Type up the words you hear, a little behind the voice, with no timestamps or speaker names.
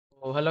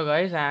So hello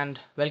guys and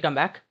welcome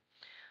back.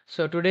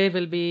 So today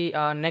will be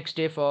our next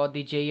day for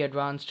the JEE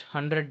Advanced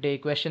 100-day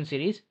question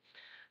series.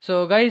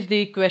 So guys,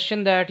 the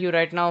question that you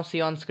right now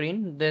see on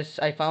screen,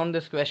 I found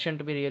this question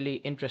to be really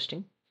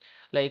interesting.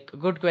 Like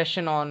good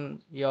question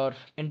on your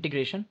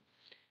integration.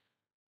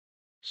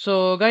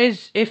 So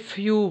guys, if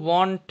you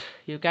want,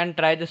 you can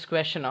try this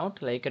question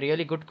out, like a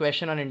really good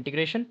question on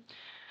integration.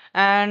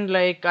 And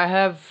like I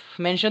have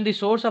mentioned the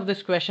source of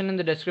this question in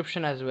the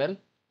description as well,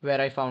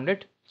 where I found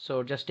it.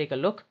 So just take a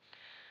look.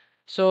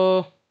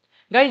 So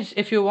guys,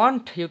 if you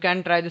want, you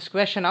can try this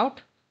question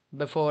out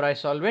before I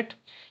solve it.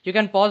 You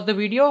can pause the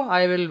video.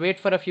 I will wait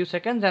for a few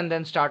seconds and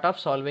then start off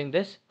solving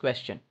this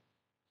question.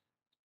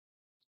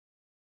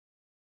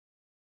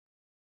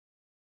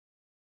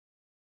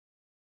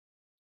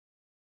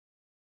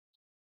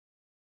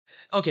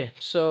 Okay,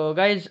 so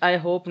guys, I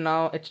hope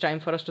now it's time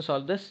for us to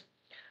solve this.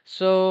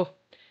 So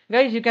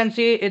guys, you can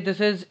see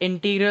this is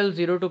integral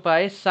 0 to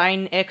pi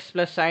sine x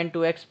plus sine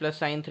 2x plus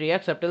sine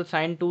 3x up till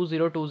sine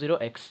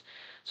 2020x.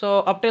 So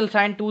up till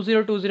sine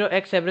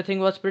 2020x everything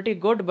was pretty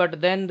good, but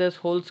then this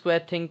whole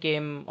square thing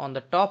came on the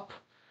top,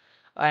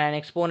 an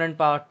exponent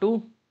power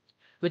 2,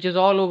 which is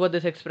all over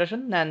this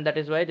expression, and that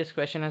is why this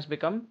question has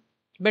become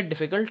a bit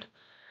difficult.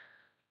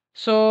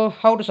 So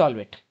how to solve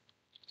it?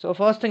 So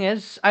first thing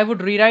is, I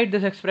would rewrite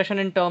this expression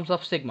in terms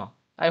of sigma.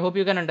 I hope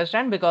you can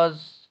understand,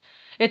 because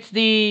it's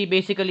the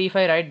basically if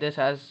I write this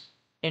as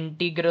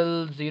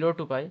integral 0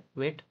 to pi,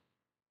 wait,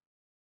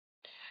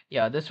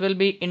 yeah, this will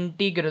be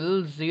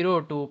integral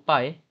 0 to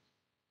pi,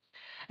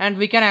 and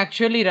we can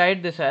actually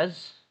write this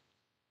as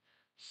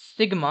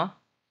sigma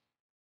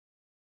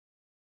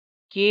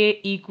k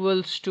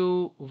equals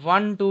to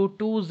 1 to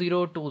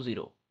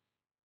 2020.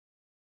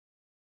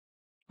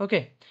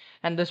 Okay,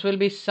 and this will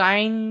be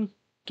sine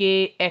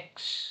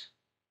kx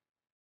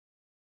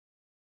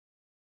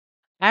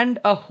and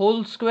a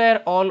whole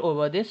square all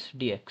over this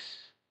dx.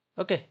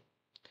 Okay,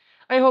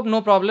 I hope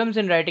no problems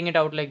in writing it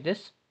out like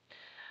this.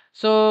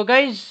 So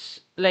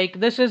guys, like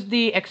this is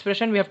the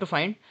expression we have to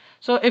find.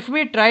 So if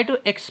we try to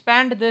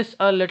expand this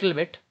a little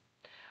bit,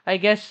 I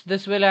guess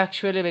this will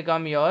actually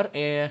become your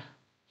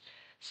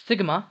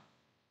sigma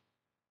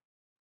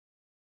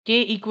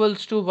k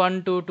equals to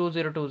 1 to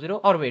 2020,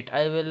 or wait,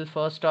 I will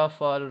first of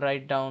all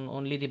write down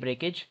only the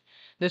breakage.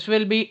 This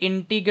will be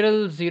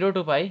integral 0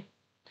 to pi.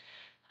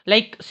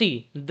 Like,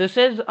 see, this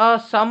is a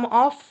sum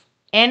of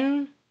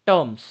n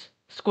terms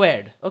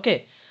squared.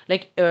 Okay,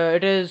 like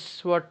it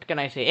is, what can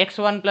I say,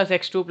 x1 plus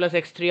x2 plus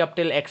x3 up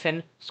till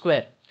xn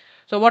square.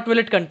 So what will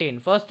it contain?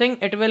 First thing,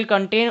 it will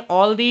contain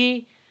all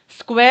the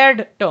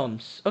squared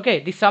terms. Okay,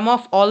 the sum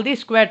of all the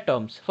squared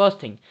terms, first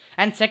thing.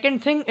 And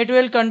second thing, it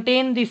will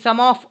contain the sum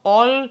of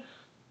all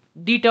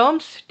the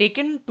terms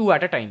taken two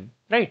at a time,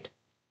 right?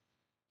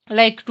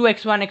 Like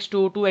 2x1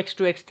 x2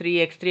 2x2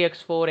 x3 x3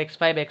 x4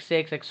 x5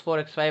 x6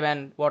 x4 x5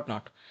 and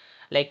whatnot,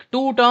 like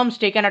two terms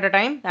taken at a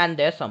time and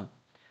their sum.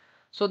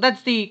 So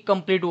that's the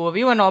complete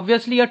overview, and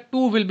obviously a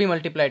 2 will be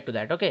multiplied to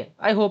that. Okay,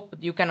 I hope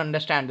you can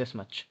understand this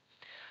much.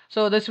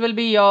 So this will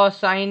be your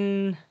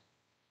sine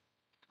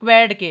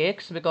squared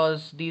kx,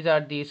 because these are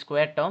the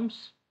square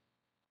terms,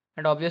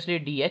 and obviously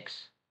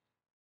dx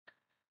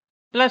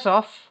plus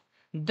of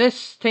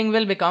this thing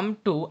will become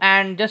 2,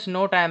 and just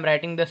note I am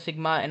writing the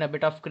sigma in a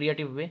bit of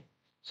creative way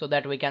so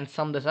that we can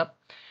sum this up.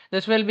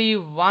 This will be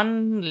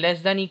 1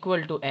 less than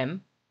equal to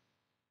m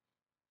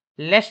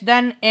less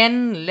than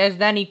n less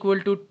than equal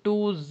to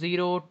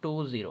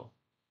 2020.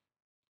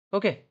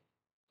 Okay,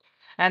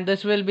 and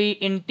this will be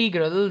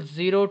integral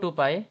 0 to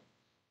pi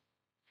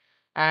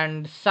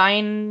and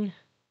sine.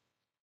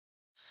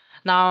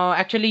 Now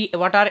actually,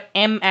 what are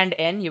m and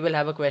n? You will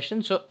have a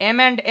question. So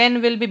m and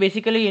n will be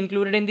basically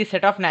included in the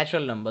set of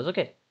natural numbers.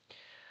 Okay,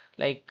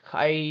 like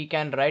I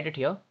can write it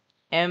here,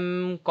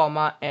 m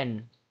comma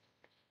n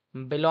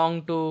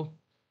belong to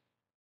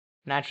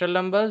natural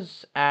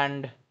numbers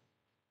and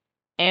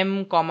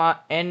m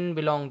comma n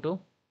belong to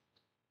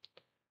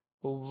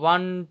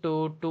 1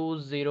 to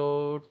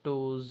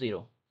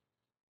 2020.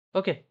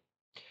 Okay,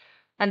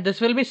 and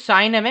this will be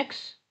sine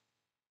mx,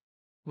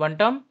 one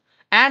term,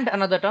 and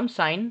another term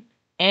sine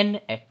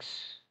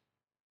nx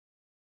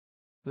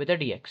with a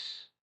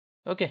dx.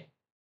 Okay,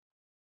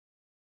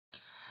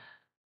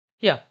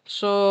 yeah,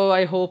 so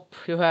I hope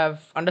you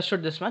have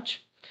understood this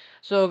much.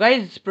 So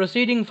guys,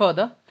 proceeding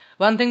further,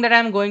 one thing that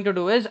I'm going to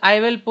do is I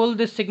will pull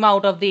this sigma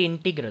out of the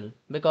integral,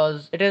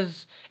 because it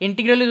is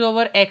integral is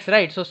over x,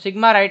 right? So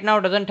sigma right now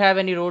doesn't have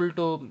any role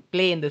to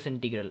play in this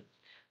integral.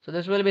 So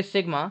this will be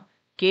sigma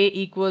k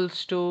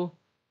equals to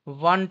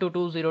 1 to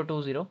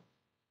 2020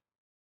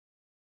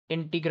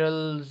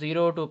 integral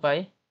 0 to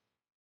pi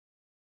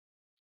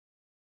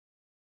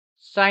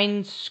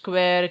sine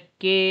square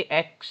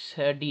kx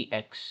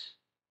dx.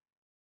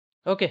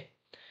 Okay,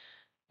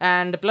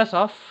 and plus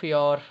of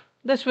your,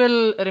 this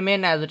will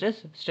remain as it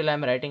is, still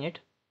I'm writing it,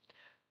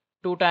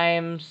 2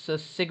 times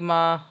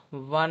sigma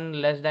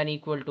 1 less than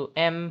equal to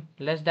m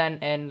less than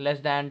n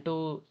less than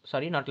 2,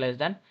 sorry, not less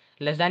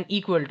than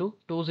equal to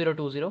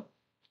 2020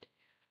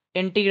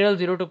 integral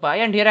 0 to pi,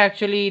 and here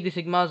actually the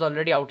sigma is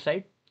already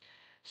outside,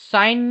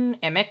 sine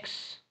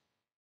mx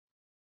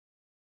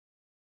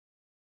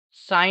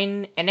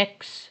sine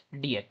nx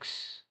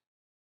dx.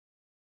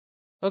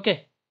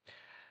 Okay.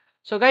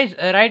 So guys,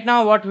 right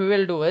now what we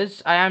will do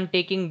is I am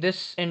taking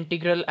this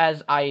integral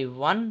as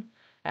I1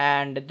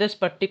 and this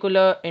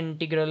particular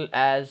integral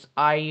as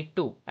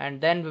I2, and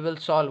then we will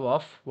solve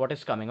off what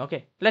is coming.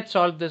 Okay, let's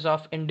solve this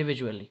off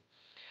individually.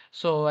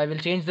 So I will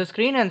change the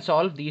screen and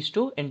solve these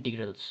two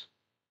integrals.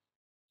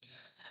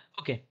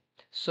 Okay,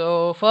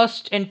 so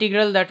first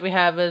integral that we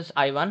have is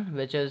I1,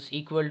 which is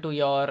equal to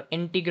your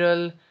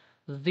integral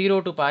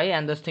 0 to pi,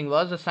 and this thing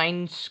was the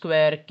sine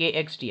square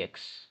kx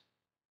dx.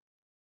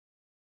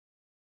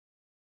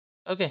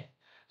 Okay,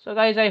 so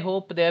guys, I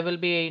hope there will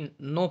be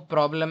no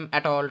problem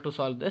at all to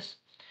solve this.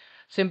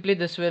 Simply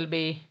this will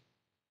be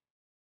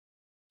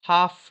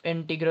half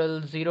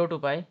integral 0 to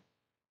pi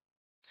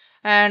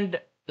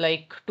and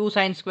like 2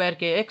 sine square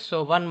kx,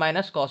 so 1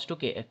 minus cos 2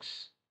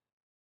 kx.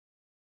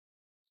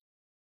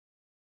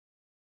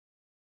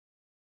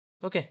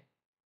 Okay,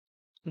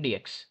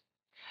 dx.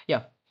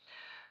 Yeah.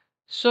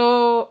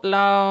 So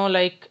now,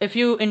 like, if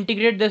you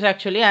integrate this,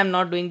 actually I'm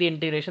not doing the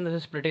integration, this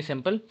is pretty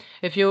simple.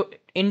 If you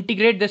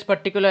integrate this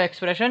particular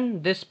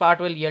expression, this part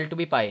will yield to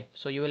be pi,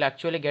 so you will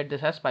actually get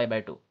this as pi by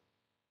 2.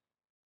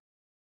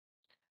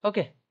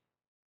 Okay.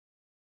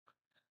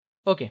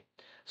 Okay,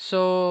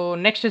 so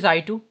next is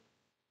I2,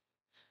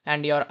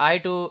 and your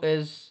I2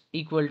 is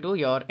equal to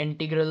your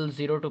integral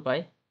 0 to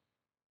pi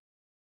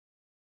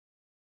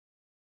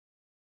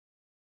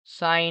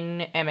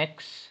sine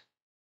mx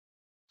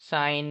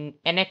sine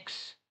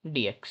nx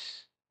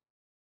dx.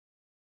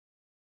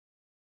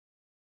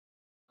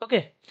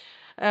 Okay,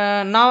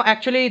 now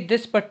actually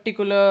this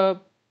particular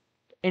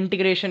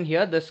integration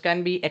here, this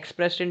can be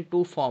expressed in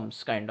two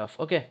forms kind of.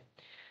 Okay,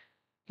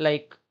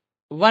 like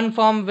one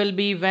form will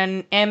be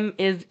when m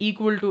is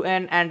equal to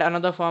n and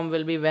another form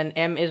will be when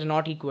m is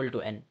not equal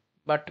to n,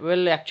 but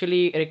will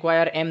actually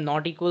require m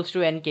not equals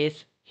to n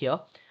case here,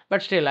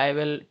 but still I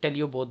will tell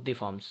you both the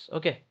forms.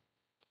 Okay,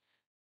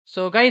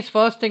 so guys,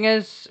 first thing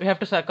is we have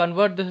to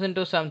convert this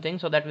into something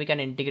so that we can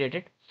integrate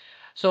it.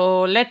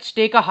 So let's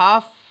take a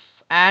half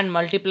and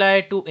multiply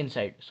 2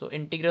 inside, so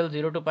integral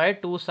 0 to pi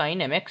 2 sine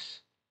mx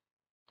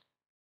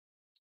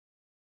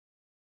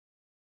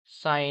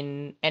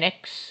sine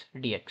nx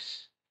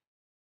dx.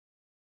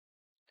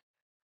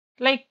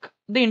 Like,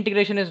 the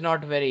integration is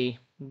not very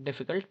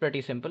difficult,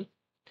 pretty simple.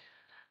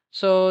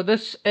 So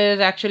this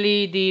is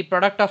actually the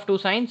product of two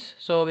signs,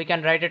 so we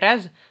can write it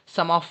as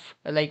sum of,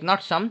 like,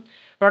 not sum,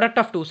 product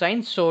of two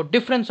signs, so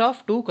difference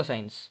of two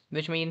cosines,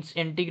 which means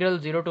integral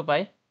 0 to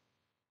pi.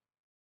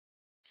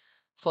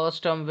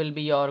 First term will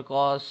be your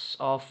cos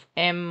of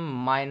m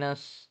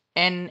minus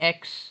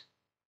nx,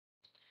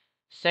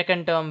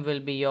 second term will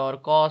be your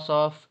cos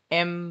of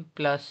m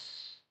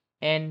plus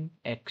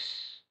nx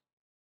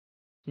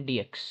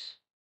dx.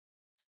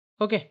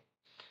 Okay,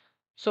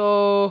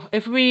 so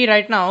if we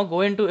right now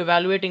go into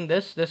evaluating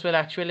this, this will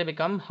actually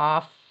become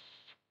half.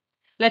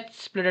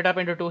 Let's split it up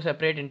into two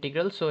separate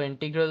integrals. So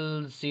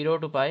integral 0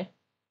 to pi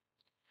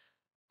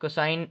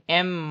cosine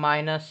m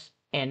minus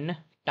n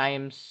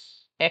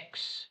times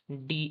x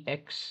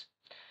dx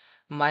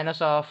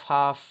minus of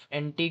half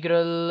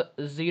integral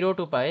 0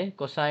 to pi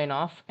cosine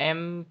of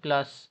m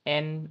plus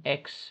n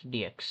x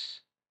dx.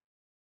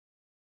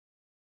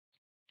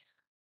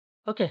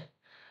 Okay,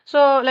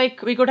 so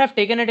like we could have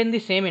taken it in the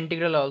same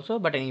integral also,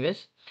 but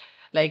anyways,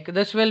 like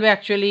this will be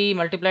actually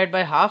multiplied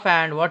by half,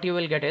 and what you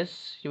will get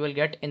is you will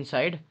get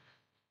inside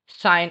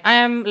sine. I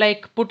am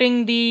like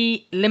putting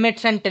the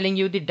limits and telling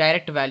you the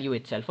direct value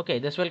itself. Okay,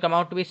 this will come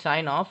out to be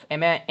sine of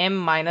m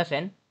minus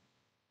n,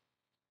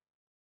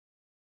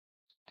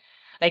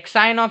 like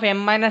sine of m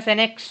minus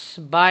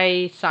nx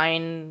by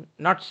sine,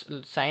 not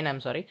sine,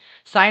 I'm sorry,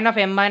 sine of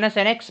m minus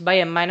nx by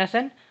m minus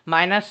n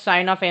minus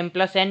sine of m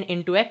plus n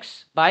into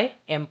x by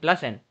m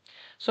plus n.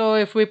 So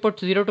if we put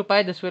 0 to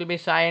pi, this will be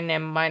sine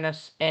m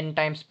minus n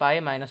times pi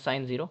minus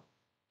sine 0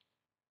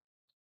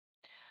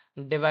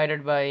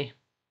 divided by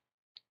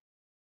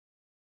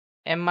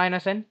m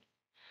minus n,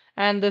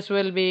 and this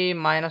will be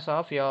minus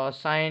of your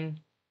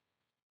sine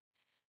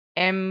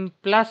m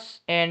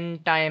plus n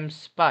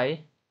times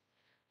pi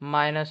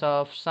minus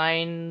of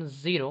sine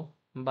 0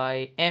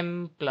 by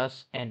m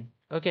plus n.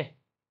 Okay,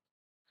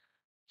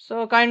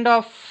 so kind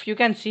of you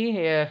can see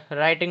here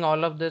writing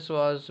all of this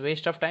was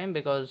waste of time,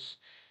 because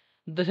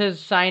this is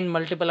sine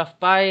multiple of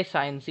pi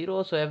sine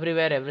 0, so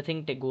everywhere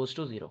everything goes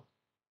to 0.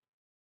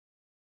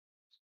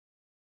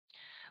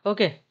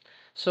 Okay,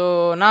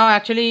 so now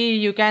actually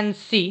you can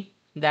see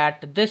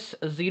that this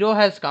 0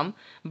 has come,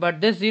 but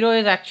this 0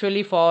 is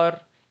actually for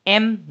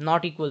m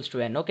not equals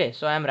to n. Okay,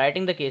 so I am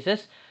writing the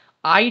cases.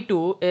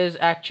 I2 is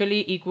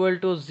actually equal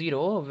to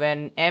 0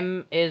 when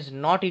m is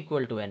not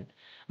equal to n,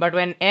 but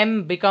when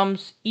m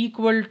becomes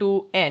equal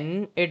to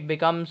n, it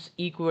becomes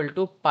equal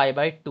to pi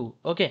by 2.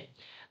 Okay,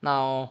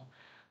 now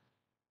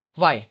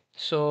why?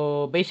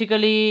 So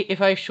basically,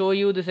 if I show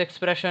you this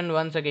expression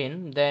once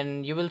again,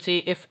 then you will see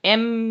if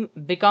m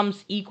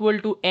becomes equal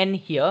to n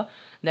here,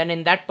 then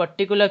in that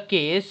particular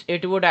case,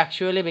 it would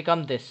actually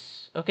become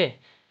this. Okay.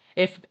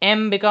 If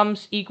m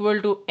becomes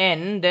equal to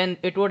n, then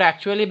it would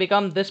actually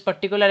become this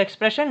particular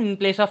expression. In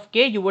place of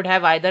k, you would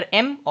have either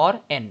m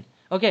or n.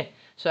 Okay.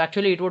 So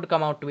actually, it would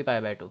come out to be pi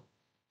by 2.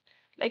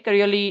 Like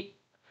really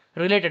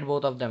related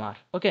both of them are.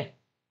 Okay.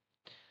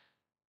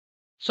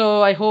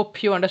 So I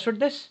hope you understood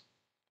this.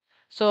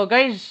 So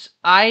guys,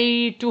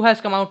 I2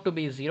 has come out to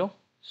be 0.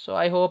 So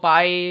I hope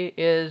I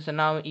is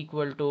now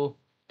equal to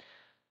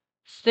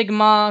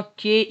sigma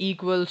k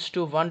equals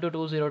to 1 to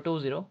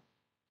 2020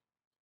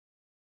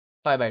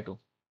 pi by 2.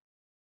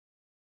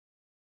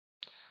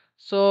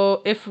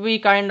 So if we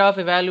kind of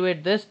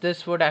evaluate this,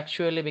 this would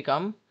actually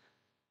become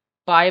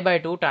pi by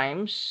 2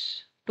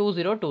 times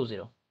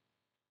 2020.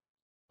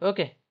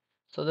 Okay.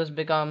 So this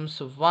becomes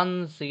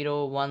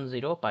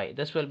 1010 pi.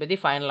 This will be the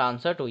final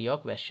answer to your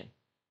question.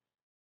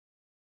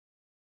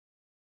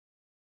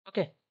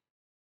 Okay.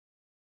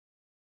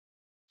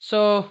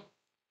 So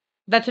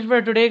that's it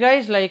for today,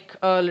 guys. Like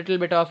a little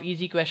bit of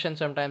easy question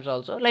sometimes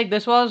also. Like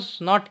this was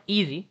not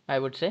easy, I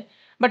would say,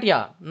 but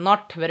yeah,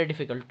 not very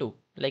difficult too.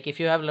 Like if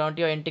you have learned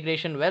your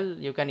integration well,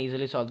 you can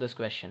easily solve this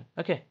question.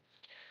 Okay.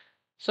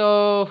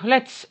 So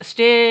let's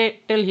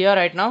stay till here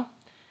right now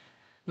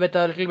with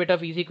a little bit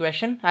of easy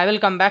question. I will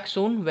come back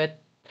soon with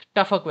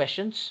tougher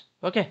questions.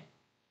 Okay.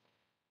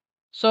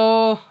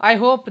 So I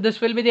hope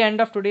this will be the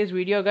end of today's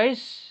video,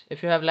 guys.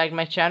 If you have liked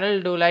my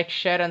channel, do like,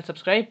 share and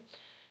subscribe.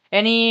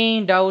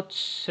 Any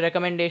doubts,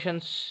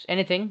 recommendations,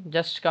 anything,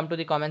 just come to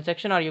the comment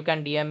section or you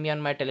can DM me on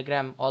my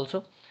Telegram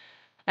also.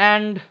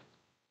 And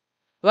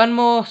one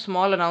more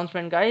small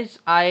announcement, guys.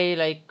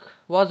 I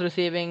was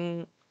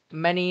receiving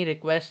many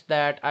requests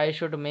that I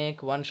should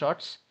make one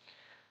shots.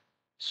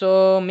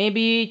 So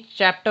maybe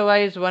chapter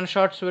wise one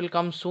shots will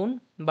come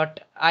soon,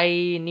 but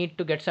I need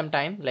to get some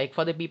time. Like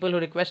for the people who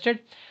requested,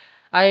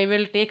 I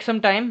will take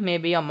some time,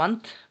 maybe a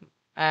month.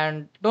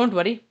 And don't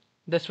worry,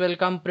 this will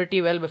come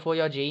pretty well before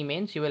your JEE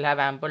mains. You will have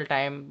ample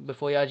time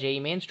before your JEE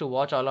mains to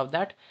watch all of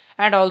that,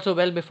 and also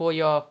well before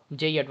your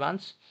JEE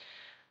Advanced.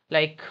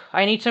 Like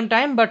I need some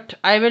time, but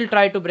I will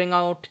try to bring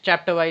out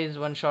chapter wise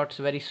one shots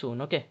very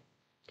soon. Okay.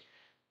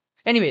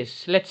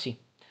 Anyways, let's see.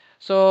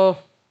 So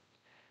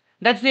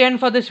that's the end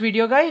for this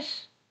video,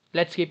 guys.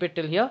 Let's keep it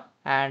till here,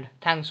 and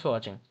thanks for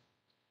watching.